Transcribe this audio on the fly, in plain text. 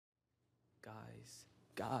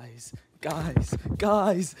Guys,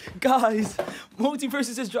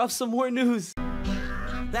 Multiversus has dropped some more news.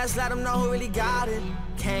 Let's let them know who really got it.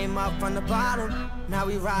 Came up from the bottom, now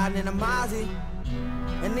we riding in a Mozzie.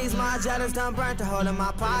 And these Margellas done burnt the hole in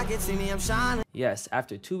my pocket, see me, I'm shining. Yes,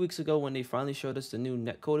 after 2 weeks ago when they finally showed us the new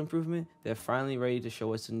netcode improvement, they're finally ready to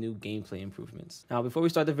show us the new gameplay improvements. Now, before we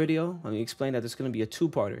start the video, let me explain that there's going to be a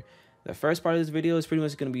two-parter. The first part of this video is pretty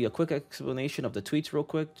much going to be a quick explanation of the tweets real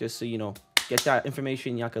quick, just so you know, get that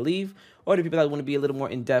information y'all can leave. Or the people that want to be a little more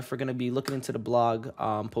in-depth, we're going to be looking into the blog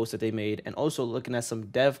post that they made and also looking at some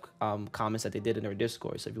dev comments that they did in their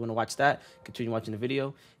Discord. So if you want to watch that, continue watching the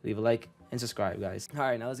video, leave a like and subscribe, guys. All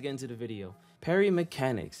right, now let's get into the video. Parry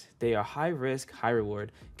mechanics. They are high risk, high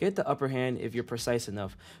reward. Get the upper hand if you're precise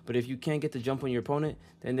enough, but if you can't get the jump on your opponent,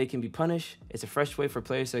 then they can be punished. It's a fresh way for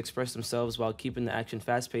players to express themselves while keeping the action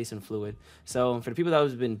fast-paced and fluid. So for the people that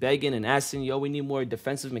have been begging and asking, yo, we need more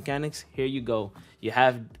defensive mechanics, here you go. You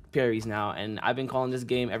have parries now, and I've been calling this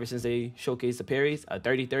game ever since they showcased the parries, a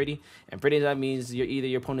 30-30, and pretty much that means either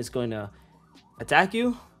your opponent's going to attack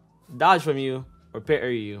you, dodge from you, or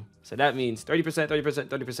parry you. So that means 30%, 30%,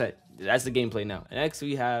 30%. That's the gameplay now. And next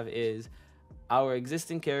we have is our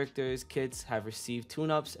existing characters' kits have received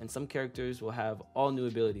tune-ups, and some characters will have all new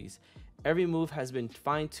abilities. Every move has been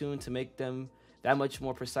fine-tuned to make them that much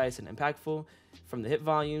more precise and impactful, from the hit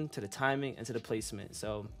volume to the timing and to the placement.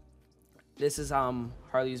 So this is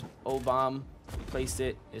Harley's old bomb. You placed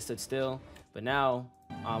it, it stood still. But now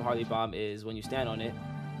Harley bomb is when you stand on it,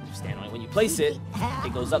 when you place it,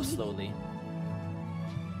 it goes up slowly.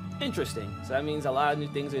 Interesting. So that means a lot of new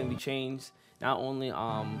things are gonna be changed. Not only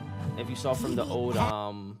if you saw from the old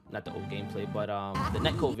not the old gameplay, but the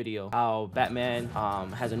netcode video, how Batman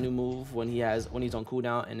has a new move when he's on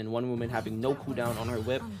cooldown, and then Wonder Woman having no cooldown on her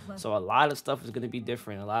whip. So a lot of stuff is gonna be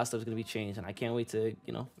different. A lot of stuff is gonna be changed, and I can't wait to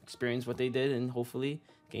experience what they did, and hopefully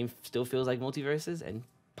the game still feels like Multiversus and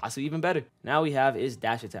possibly even better. Now we have is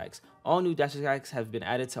dash attacks. All new dash attacks have been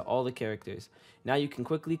added to all the characters. Now you can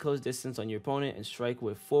quickly close distance on your opponent and strike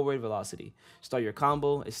with forward velocity. Start your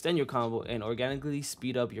combo, extend your combo, and organically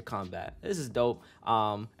speed up your combat. This is dope.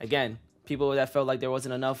 Again, people that felt like there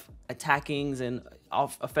wasn't enough attackings and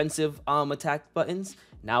offensive attack buttons.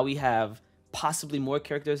 Now we have possibly more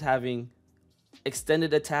characters having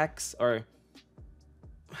extended attacks, or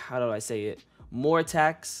how do I say it? More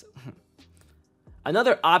attacks.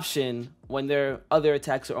 Another option when their other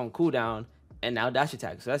attacks are on cooldown, and now dash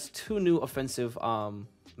attacks. So that's two new offensive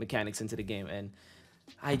mechanics into the game, and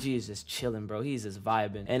IG is just chilling, bro. He's just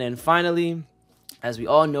vibing. And then finally, as we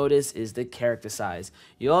all notice, is the character size.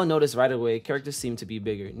 You all notice right away, characters seem to be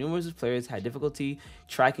bigger. Numerous players had difficulty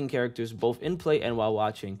tracking characters both in play and while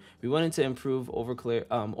watching. We wanted to improve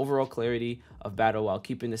overall clarity of battle while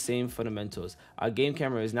keeping the same fundamentals. Our game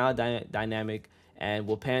camera is now dynamic and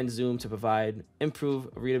will pan zoom to provide improved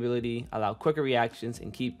readability, allow quicker reactions,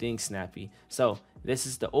 and keep things snappy. So this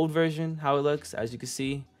is the old version, how it looks, as you can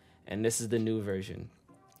see, and this is the new version.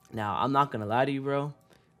 Now, I'm not gonna lie to you, bro.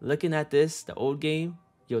 Looking at this, the old game,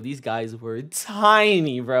 yo, these guys were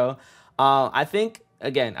tiny, bro. I think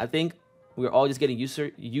we're all just getting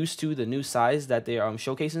used to the new size that they are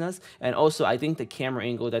showcasing us. And also, I think the camera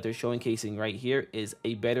angle that they're showcasing right here is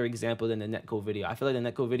a better example than the netcode video. I feel like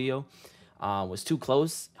the netcode video was too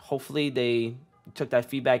close. Hopefully they took that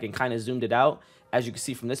feedback and kind of zoomed it out. As you can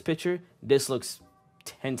see from this picture, this looks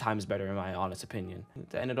 10 times better in my honest opinion.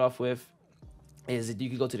 To end it off with is that you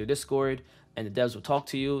can go to the Discord and the devs will talk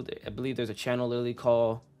to you. I believe there's a channel literally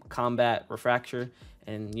called Combat Refracture,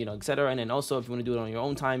 and etc. And then also, if you want to do it on your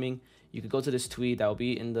own timing, you could go to this tweet that will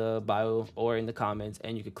be in the bio or in the comments,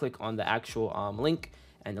 and you could click on the actual link,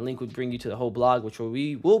 and the link would bring you to the whole blog, which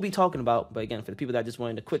we will be talking about. But again, for the people that just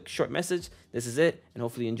wanted a quick short message, this is it, and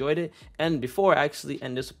hopefully you enjoyed it. And before I actually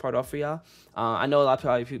end this part off for y'all, I know a lot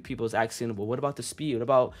of people is asking, well, what about the speed? What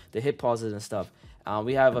about the hit pauses and stuff?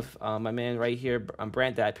 We have my man right here,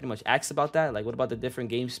 Brant, that pretty much asks about that. Like, what about the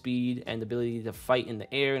different game speed and the ability to fight in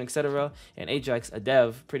the air and etc. And Ajax, a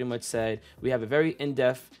dev, pretty much said, we have a very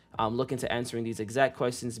in-depth look into answering these exact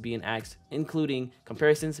questions being asked, including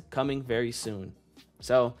comparisons coming very soon.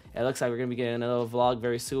 So it looks like we're going to be getting another vlog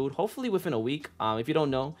very soon, hopefully within a week. If you don't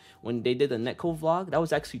know, when they did the netcode vlog, that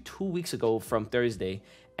was actually 2 weeks ago from Thursday.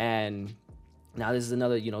 And now this is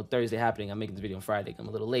another, Thursday happening. I'm making this video on Friday. I'm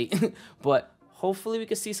a little late. But hopefully we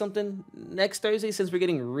can see something next Thursday, since we're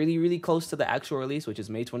getting really, really close to the actual release, which is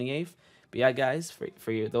May 28th. But yeah, guys,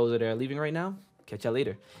 for those that are leaving right now, catch y'all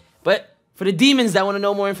later. But for the demons that want to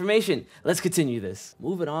know more information, let's continue this.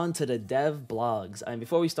 Moving on to the dev blogs. And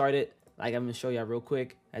before we start it, like, I'm going to show y'all real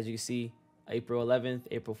quick. As you can see, April 11th,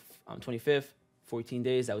 April 25th, 14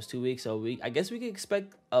 days. That was 2 weeks. So I guess we could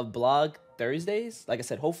expect a vlog Thursdays. Like I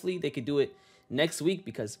said, hopefully they could do it next week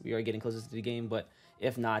because we are getting closer to the game. But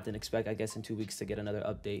if not, then expect, I guess, in 2 weeks to get another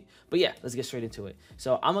update. But yeah, let's get straight into it.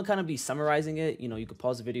 So I'm gonna kind of be summarizing it. You know, you could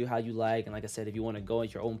pause the video how you like, and like I said, if you want to go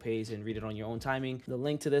at your own pace and read it on your own timing, the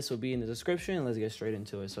link to this will be in the description. Let's get straight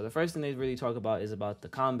into it. So the first thing they really talk about is about the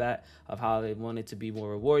combat, of how they want it to be more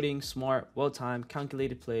rewarding, smart, well-timed,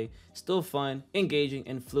 calculated play, still fun, engaging,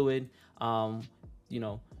 and fluid. You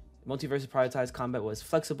know, Multiversus prioritized combat was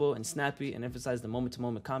flexible and snappy and emphasized the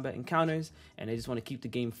moment-to-moment combat encounters, and they just want to keep the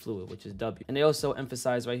game fluid, which is W. And they also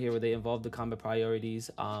emphasize right here where they involve the combat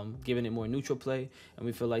priorities, giving it more neutral play, and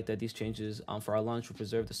we feel like that these changes for our launch will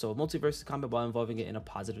preserve the soul of Multiversus combat while involving it in a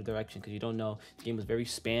positive direction, because you don't know, the game was very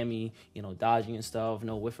spammy, you know, dodging and stuff,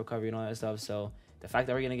 no whiff recovery and all that stuff. So the fact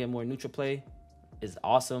that we're going to get more neutral play is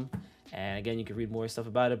awesome. And again, you can read more stuff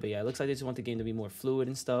about it, but yeah, it looks like they just want the game to be more fluid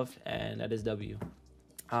and stuff, and that is W.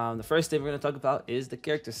 The first thing we're going to talk about is the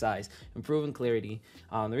character size, improving clarity.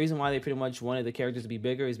 The reason why they pretty much wanted the characters to be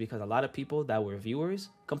bigger is because a lot of people that were viewers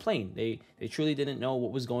complained. They truly didn't know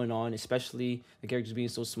what was going on, especially the characters being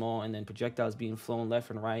so small and then projectiles being flown left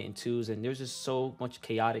and right in twos. And there's just so much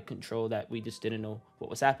chaotic control that we just didn't know what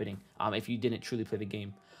was happening if you didn't truly play the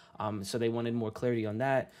game. So they wanted more clarity on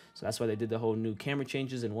that. So that's why they did the whole new camera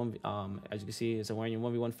changes. And as you can see, so when you're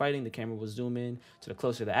 1v1 fighting, the camera will zoom in to the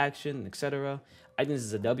closer the action, etc. I think this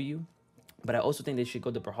is a W. But I also think they should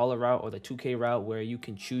go the Brawlhalla route or the 2K route where you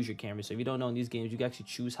can choose your camera. So if you don't know, in these games, you can actually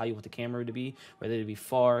choose how you want the camera to be, whether it be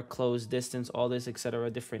far, close, distance, all this,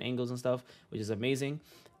 etc., different angles and stuff, which is amazing.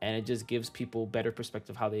 And it just gives people better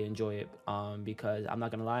perspective how they enjoy it. Because I'm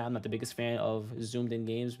not going to lie, I'm not the biggest fan of zoomed in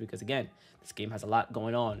games because, again, this game has a lot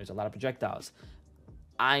going on. There's a lot of projectiles.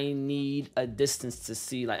 I need a distance to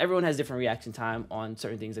see. Like, everyone has different reaction time on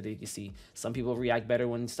certain things that they can see. Some people react better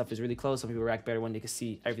when stuff is really close. Some people react better when they can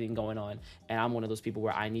see everything going on. And I'm one of those people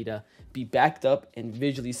where I need to be backed up and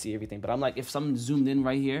visually see everything. But I'm like, if someone zoomed in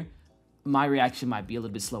right here, my reaction might be a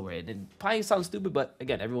little bit slower. It probably sounds stupid, but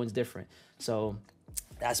again, everyone's different. So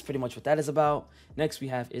that's pretty much what that is about. Next we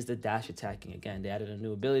have is the dash attacking. Again, they added a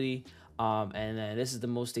new ability. And then this is the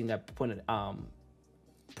most thing that pointed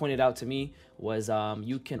out to me was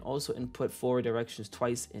you can also input forward directions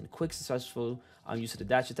twice in quick successful use of the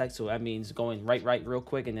dash attack. So that means going right real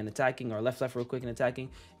quick and then attacking, or left real quick and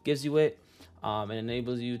attacking. Gives you it and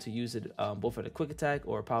enables you to use it both for the quick attack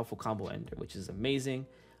or a powerful combo ender, which is amazing.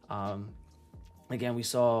 Again, we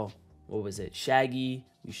saw, what was it, Shaggy,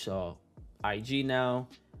 we saw IG now,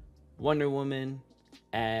 Wonder Woman,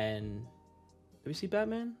 and did we see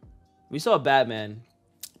Batman? We saw Batman.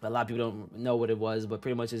 A lot of people don't know what it was, but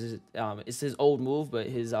pretty much it's his old move, but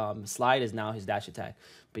his slide is now his dash attack.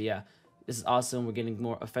 But yeah, this is awesome. We're getting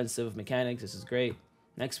more offensive mechanics. This is great.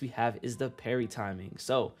 Next we have is the parry timing.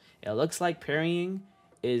 So it looks like parrying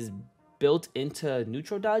is built into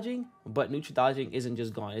neutral dodging, but neutral dodging isn't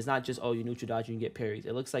just gone. It's not just, oh, you neutral dodge and you get parries.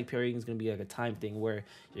 It looks like parrying is going to be like a time thing where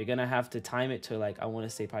you're going to have to time it to, like, I want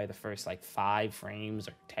to say probably the first like 5 frames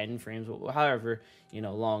or 10 frames, however, you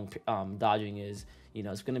know, long dodging is. You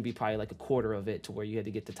know, it's going to be probably like a quarter of it to where you had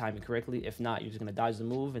to get the timing correctly. If not, you're just going to dodge the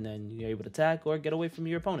move and then you're able to attack or get away from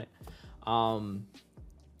your opponent. And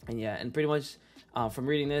yeah, and pretty much from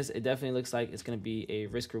reading this, it definitely looks like it's going to be a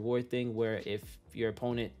risk reward thing where if your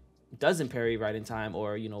opponent doesn't parry right in time,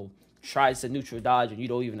 or, you know, tries to neutral dodge and you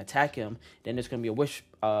don't even attack him, then there's going to be a wish,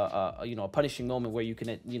 you know, a punishing moment where you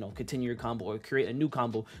can, you know, continue your combo or create a new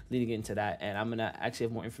combo leading into that. And I'm going to actually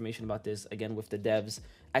have more information about this, again, with the devs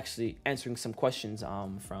actually answering some questions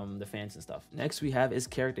from the fans and stuff. Next we have is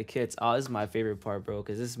character kits. This is my favorite part, bro,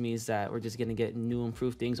 because this means that we're just going to get new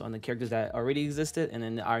improved things on the characters that already existed, and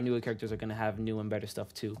then our newer characters are going to have new and better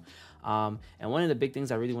stuff too. And one of the big things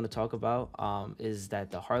I really want to talk about is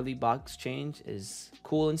that the Harley box change is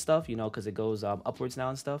cool and stuff, you know, because it goes upwards now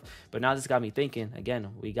and stuff. But now this got me thinking, again,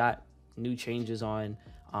 we got new changes on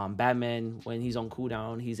Batman. When he's on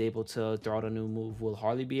cooldown, he's able to throw out a new move. Will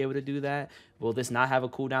Harley be able to do that? Will this not have a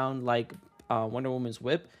cooldown like Wonder Woman's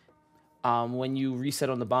whip? When you reset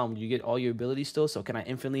on the bomb, you get all your abilities still? So can I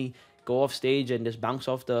infinitely go off stage and just bounce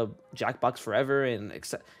off the jackbox forever? And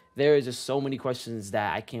there is just so many questions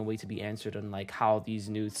that I can't wait to be answered on, like, how these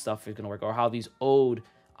new stuff is going to work, or how these old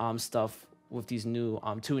stuff with these new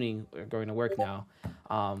tuning are going to work now.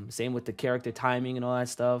 Same with the character timing and all that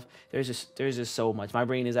stuff. There's just so much. My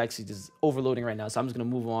brain is actually just overloading right now, so I'm just gonna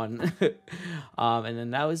move on. And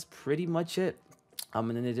then that was pretty much it. And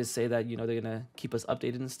then they just say that, you know, they're gonna keep us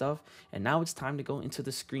updated and stuff. And now it's time to go into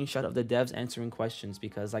the screenshot of the devs answering questions,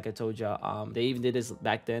 because like I told you, they even did this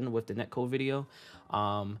back then with the netcode video.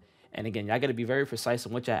 And again, y'all got to be very precise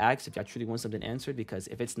on what y'all ask if y'all truly want something answered, because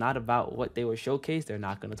if it's not about what they were showcased, they're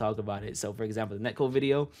not going to talk about it. So for example, the netcode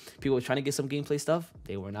video, people were trying to get some gameplay stuff.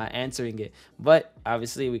 They were not answering it. But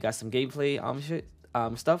obviously we got some gameplay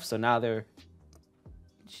stuff. So now they're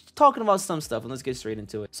talking about some stuff, and let's get straight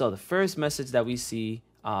into it. So the first message that we see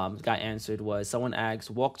got answered was someone asked,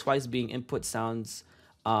 walk twice being input sounds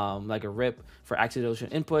like a rip for accidental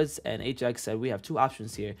inputs, and HX said we have two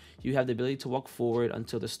options here. You have the ability to walk forward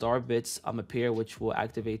until the star bits appear, which will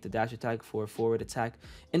activate the dash attack for forward attack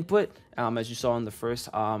input. As you saw in the first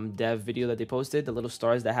dev video that they posted, the little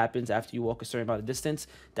stars that happens after you walk a certain amount of distance,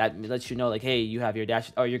 that lets you know like, hey, you have your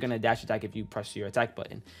dash, or you're gonna dash attack if you press your attack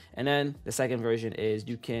button. And then the second version is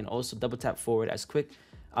you can also double tap forward as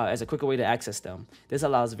a quicker way to access them. This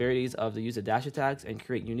allows varieties of the user dash attacks and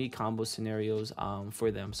create unique combo scenarios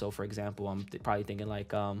for them. So for example, I'm probably thinking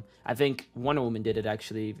like, I think Wonder Woman did it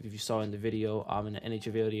actually, if you saw in the video, in the NH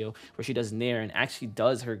video, where she does Nair and actually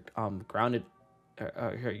does her grounded,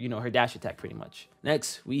 her dash attack pretty much.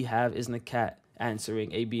 Next, we have Is Cat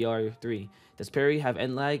answering ABR3. Does parry have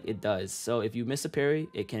end lag? It does. So if you miss a parry,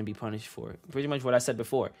 it can be punished for it. Pretty much what I said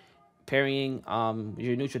before. Parrying,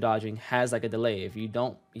 your neutral dodging has like a delay. If you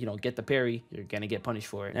don't, get the parry, you're gonna get punished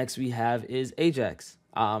for it. Next we have is Ajax,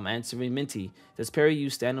 answering Minty. Does parry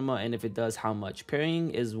use stamina, and if it does, how much? Parrying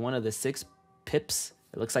is one of the 6 pips.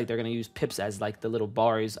 It looks like they're gonna use pips as like the little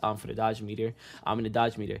bars for the dodge meter. In the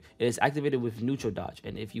dodge meter, it is activated with neutral dodge,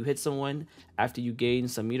 and if you hit someone after you gain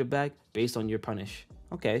some meter back based on your punish.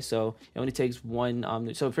 Okay, so it only takes one.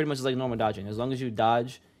 So pretty much it's like normal dodging. As long as you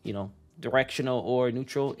dodge, directional or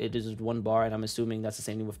neutral, it is 1 bar, and I'm assuming that's the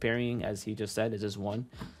same thing with parrying, as he just said, it's just 1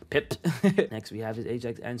 pip. Next we have is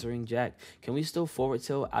Ajax answering Jack. Can we still forward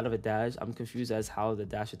tilt out of a dash? I'm confused as how the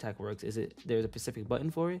dash attack works. Is it there's a specific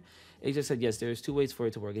button for it? Ajax said yes, there's 2 ways for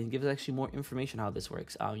it to work, and he gives actually more information how this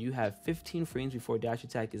works. You have 15 frames before dash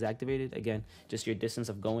attack is activated. Again, just your distance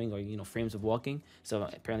of going, or frames of walking. So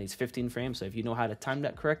apparently it's 15 frames. So if you know how to time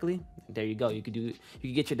that correctly, there you go. You could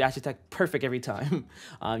get your dash attack perfect every time.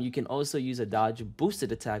 You can also use a dodge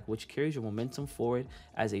boosted attack, which carries your momentum forward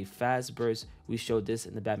as a fast burst. We showed this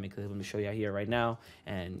in the Batman clip. Let me show you here right now,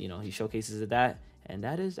 and he showcases that, and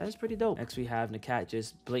that's pretty dope. Next we have Nakat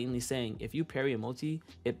just blatantly saying if you parry a multi,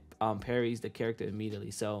 it parries the character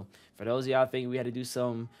immediately. So for those of y'all thinking we had to do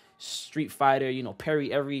some Street Fighter,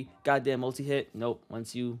 parry every goddamn multi hit, nope.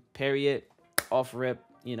 Once you parry it, off rip,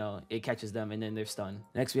 it catches them and then they're stunned.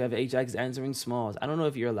 Next we have Ajax answering Smalls. I don't know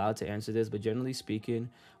if you're allowed to answer this, but generally speaking,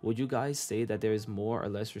 would you guys say that there is more or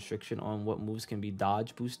less restriction on what moves can be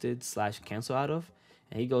dodge boosted / cancel out of?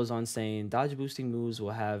 And he goes on saying dodge boosting moves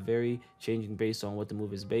will have very changing based on what the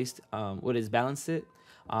move is what is balanced it.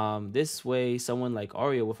 This way someone like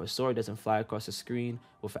Arya with a sword doesn't fly across the screen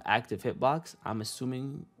with an active hitbox. I'm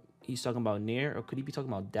assuming he's talking about Nair, or could he be talking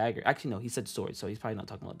about dagger? Actually, no, he said sword, so he's probably not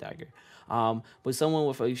talking about dagger. But someone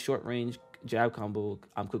with a short range jab combo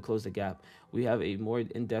could close the gap. We have a more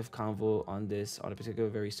in-depth convo on this on a particular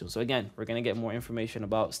very soon. So again, we're gonna get more information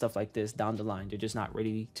about stuff like this down the line. They're just not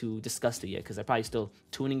ready to discuss it yet because they're probably still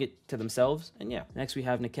tuning it to themselves. And yeah, next we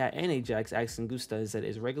have Nakat and Ajax asking Gusta that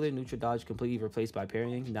is regular neutral dodge completely replaced by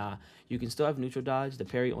parrying? Nah, you can still have neutral dodge. The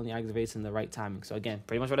parry only activates in the right timing. So again,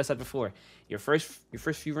 pretty much what I said before. Your first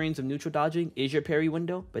few reigns of neutral dodging is your parry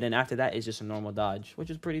window, but then after that is just a normal dodge, which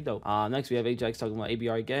is pretty dope. Next we have Ajax talking about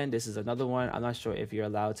ABR again. This is another one. I'm not sure if you're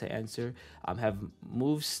allowed to answer. Have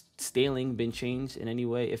moves scaling been changed in any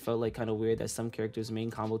way? It felt like kind of weird that some characters' main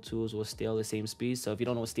combo tools will scale the same speed. So if you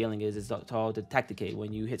don't know what scaling is, it's called the tacticate.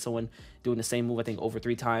 When you hit someone doing the same move, I think over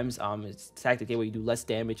 3 times, it's tacticate where you do less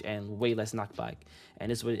damage and way less knockback.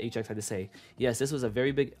 And this is what Ajax had to say. Yes, this was a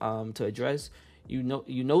very big to address. You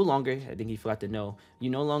no longer, I think he forgot to know, you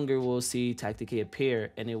no longer will see tacticate appear,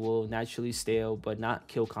 and it will naturally stale but not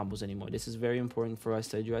kill combos anymore. This is very important for us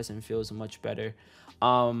to address and feels much better.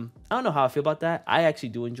 I don't know how I feel about that. I actually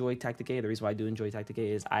do enjoy tacticate. The reason why I do enjoy tacticate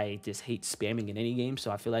is I just hate spamming in any game, so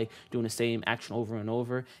I feel like doing the same action over and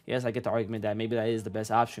over. Yes, I get the argument that maybe that is the best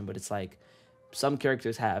option, but it's like some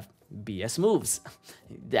characters have BS moves.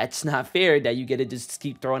 That's not fair that you get to just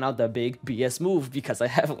keep throwing out the big BS move because I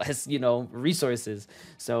have less, resources.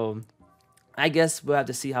 So I guess we'll have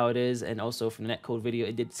to see how it is. And also from the netcode video,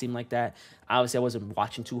 it did seem like that. Obviously, I wasn't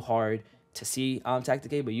watching too hard to see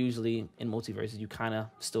tacticate, but usually in Multiversus, you kind of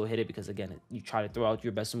still hit it because, again, you try to throw out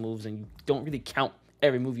your best moves and you don't really count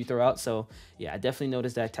every move you throw out. So yeah, I definitely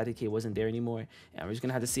noticed that tacticate wasn't there anymore, and we're just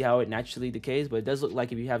gonna have to see how it naturally decays. But it does look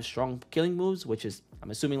like if you have strong killing moves, which is I'm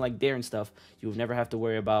assuming like dare and stuff, you would never have to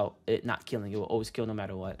worry about it not killing. It will always kill no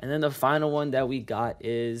matter what. And then the final one that we got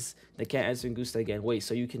is the can't answer Gusta again. Wait,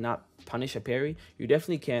 so you cannot punish a parry? You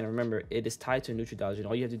definitely can. Remember, it is tied to a neutral dodge, and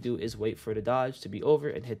all you have to do is wait for the dodge to be over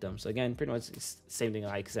and hit them. So again, pretty much it's the same thing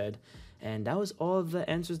Ike said. And that was all the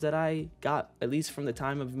answers that I got, at least from the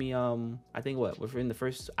time of me, I think within the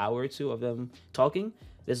first hour or two of them talking.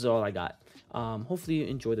 This is all I got. Hopefully you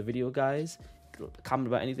enjoyed the video, guys. Comment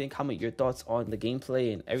about anything. Comment your thoughts on the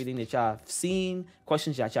gameplay and everything that y'all have seen.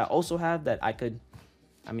 Questions that y'all also have that I can't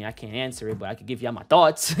answer it, but I could give y'all my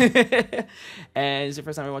thoughts. And it's the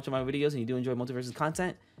first time you're watching my videos and you do enjoy Multiversus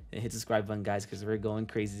content, then hit the subscribe button, guys, because we're going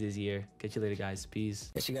crazy this year. Catch you later, guys.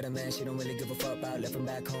 Peace. Yeah, she got a man, she don't really give a fuck about. Left him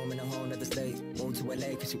back home in a whole nother state. Moved to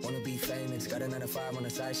LA cause she wanna be famous. Got a 9 to 5 on the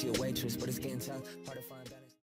side, she a waitress, but it's getting tough. Hard to find that.